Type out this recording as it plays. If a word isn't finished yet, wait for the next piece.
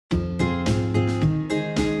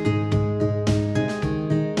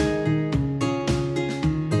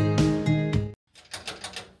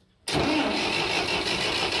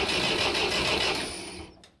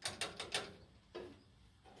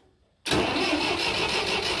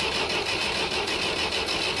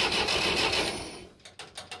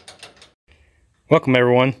Welcome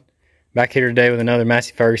everyone, back here today with another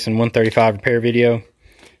Massey Ferguson 135 repair video.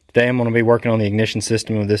 Today I'm going to be working on the ignition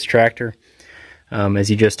system of this tractor. As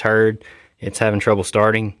you just heard, it's having trouble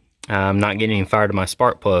starting. I'm not getting any fire to my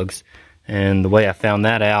spark plugs, and the way I found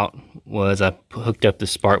that out was I hooked up the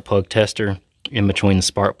spark plug tester in between the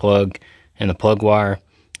spark plug and the plug wire,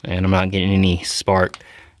 and I'm not getting any spark.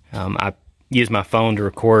 I used my phone to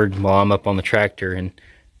record while I'm up on the tractor and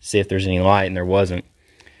see if there's any light, and there wasn't.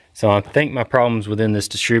 So I think my problem's within this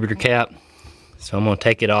distributor cap. So I'm going to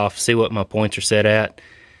take it off, see what my points are set at,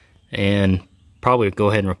 and probably go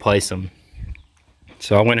ahead and replace them.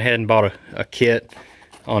 So I went ahead and bought a kit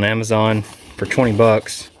on Amazon for 20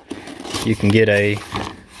 bucks. You can get a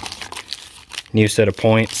new set of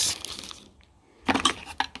points,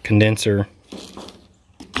 condenser,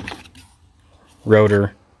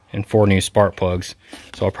 rotor, and 4 new spark plugs.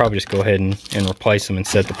 So I'll probably just go ahead and replace them and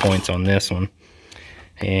set the points on this one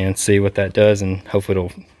and see what that does, and hopefully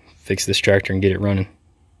it'll fix this tractor and get it running.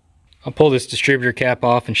 I'll pull this distributor cap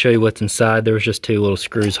off and show you what's inside. There was just 2 little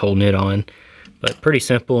screws holding it on, but pretty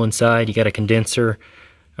simple inside. You got a condenser,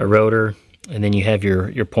 a rotor, and then you have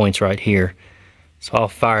your points right here. So I'll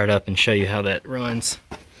fire it up and show you how that runs.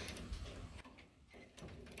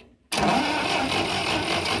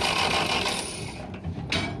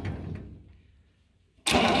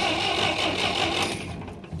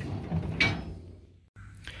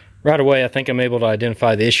 Right away, I think I'm able to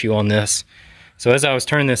identify the issue on this. So as I was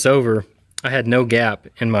turning this over, I had no gap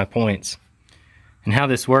in my points. And how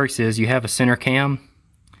this works is you have a center cam,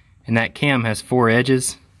 and that cam has 4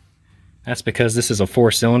 edges. That's because this is a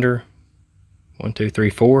 4-cylinder. 1, 2, 3,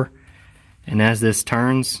 4. And as this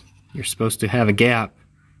turns, you're supposed to have a gap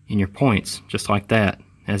in your points, just like that,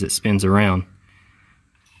 as it spins around.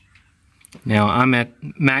 Now, I'm at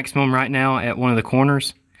maximum right now at one of the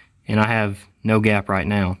corners, and I have no gap right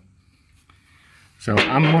now. So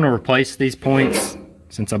I'm going to replace these points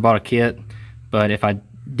since I bought a kit, but if I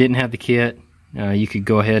didn't have the kit, you could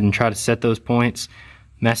go ahead and try to set those points.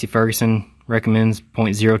 Massey Ferguson recommends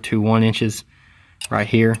 0.021 inches right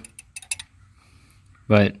here,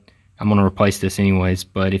 but I'm going to replace this anyways.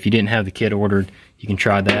 But if you didn't have the kit ordered, you can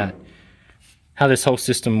try that. How this whole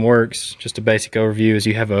system works, just a basic overview, is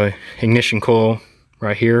you have a ignition coil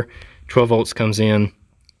right here. 12 volts comes in,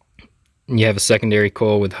 and you have a secondary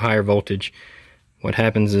coil with higher voltage. What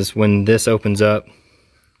happens is when this opens up,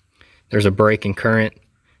 there's a break in current,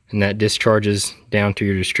 and that discharges down to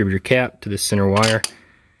your distributor cap to the center wire.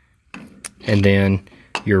 And then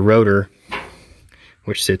your rotor,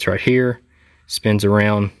 which sits right here, spins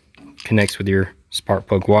around, connects with your spark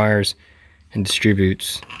plug wires, and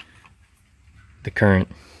distributes the current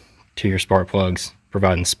to your spark plugs,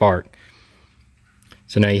 providing spark.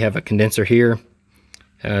 So now you have a condenser here.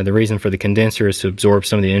 The reason for the condenser is to absorb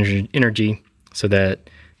some of the energy so that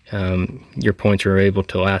your points are able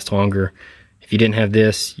to last longer. If you didn't have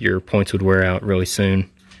this, your points would wear out really soon.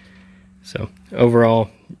 So overall,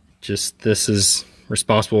 just this is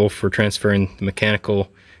responsible for transferring the mechanical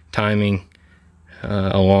timing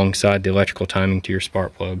alongside the electrical timing to your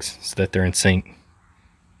spark plugs so that they're in sync.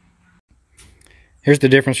 Here's the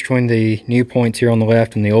difference between the new points here on the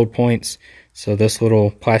left and the old points. So this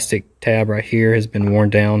little plastic tab right here has been worn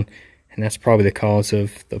down, and that's probably the cause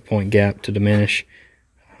of the point gap to diminish.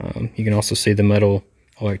 You can also see the metal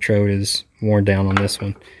electrode is worn down on this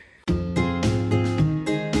one.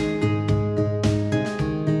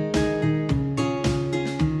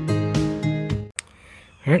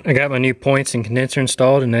 Alright, I got my new points and condenser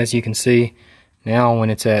installed, and as you can see now, when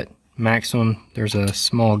it's at maximum, there's a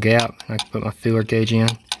small gap. I can put my feeler gauge in,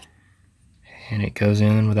 and it goes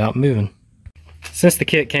in without moving. Since the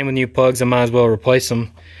kit came with new plugs, I might as well replace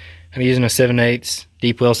them. I'm using a 7/8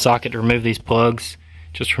 deep well socket to remove these plugs.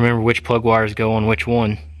 Just remember which plug wires go on which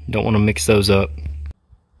one. You don't want to mix those up.